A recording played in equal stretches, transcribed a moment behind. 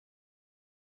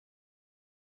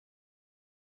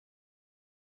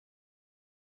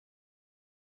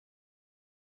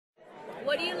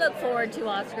What do you look forward to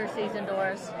Oscar season,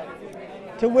 Doris?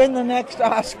 To win the next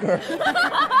Oscar.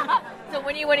 So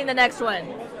when are you winning the next one?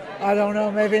 I don't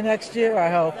know, maybe next year, I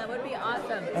hope. That would be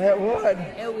awesome. It would.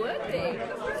 It would be.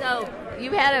 So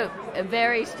you've had a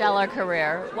very stellar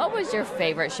career. What was your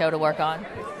favorite show to work on?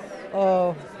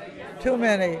 Oh, too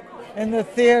many. In the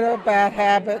theater, Bad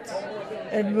Habits.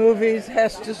 In movies,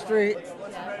 Hester Street.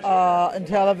 In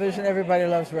television, Everybody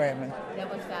Loves Raymond. That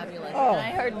was fabulous. Oh. And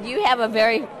I heard you have a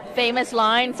very famous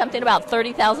line, something about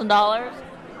 $30,000.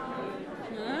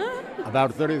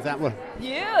 About 30,000.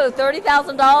 You,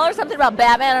 $30,000, something about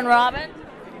Batman and Robin.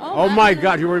 Oh my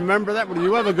God! You remember that? Well,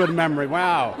 you have a good memory.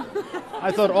 Wow.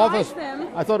 I thought Office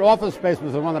Space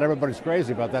was the one that everybody's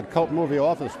crazy about. That cult movie,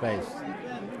 Office Space.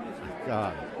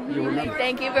 God, you remember?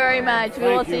 Thank you very much. We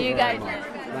will see you guys next.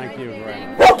 Thank you very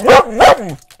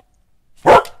much.